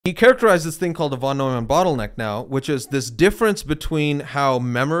he characterized this thing called the von Neumann bottleneck now, which is this difference between how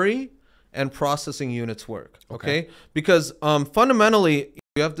memory and processing units work. Okay, because fundamentally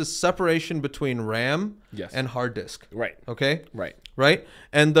you have this separation between RAM and hard disk. Right. Okay. Right. Right.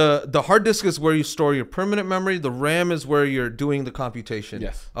 And the hard disk is where you store your permanent memory. The RAM is where you're doing the computation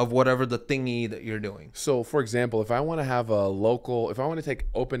of whatever the thingy that you're doing. So, for example, if I want to have a local, if I want to take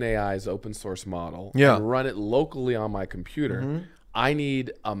OpenAI's open source model and run it locally on my computer, I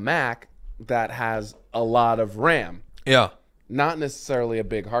need a Mac that has a lot of RAM. Yeah. Not necessarily a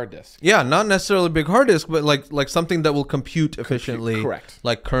big hard disk. Yeah, not necessarily a big hard disk, but like something that will compute efficiently. Correct.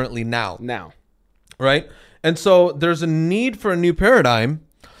 Like currently now. Now. Right? And so there's a need for a new paradigm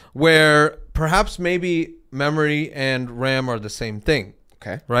where perhaps maybe memory and RAM are the same thing.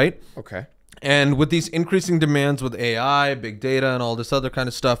 Okay. Right? Okay. And with these increasing demands with AI, big data, and all this other kind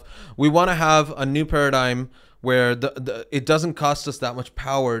of stuff, we want to have a new paradigm where it doesn't cost us that much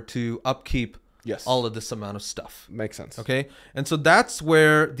power to upkeep all of this amount of stuff. Makes sense. Okay. And so that's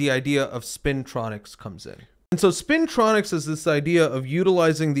where the idea of spintronics comes in. And so spintronics is this idea of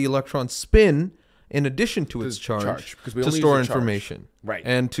utilizing the electron spin in addition to its charge to store information,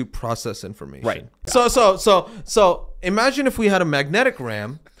 and to process information. Right. So imagine if we had a magnetic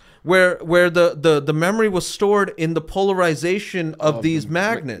RAM where the memory was stored in the polarization of these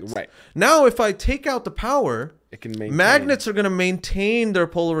magnets. Right. Now, if I take out the power, it can maintain. Magnets are going to maintain their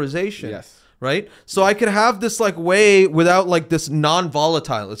polarization. Yes. Right? So I could have this like way without like this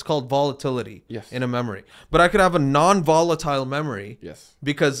non-volatile. It's called volatility in a memory. But I could have a non-volatile memory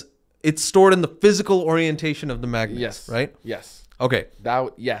because it's stored in the physical orientation of the magnet. Right? Yes. Okay.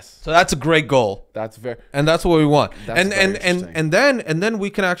 Yes. So that's a great goal. That's very, and that's what we want. That's and then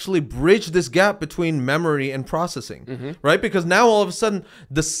we can actually bridge this gap between memory and processing. Right? Because now all of a sudden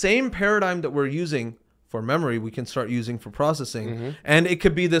the same paradigm that we're using for memory, we can start using for processing. And it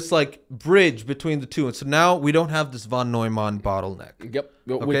could be this like bridge between the two. And so now we don't have this von Neumann bottleneck. Yep.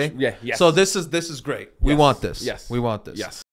 Okay. Yes. So this is great. We want this. Yes. We want this. Yes.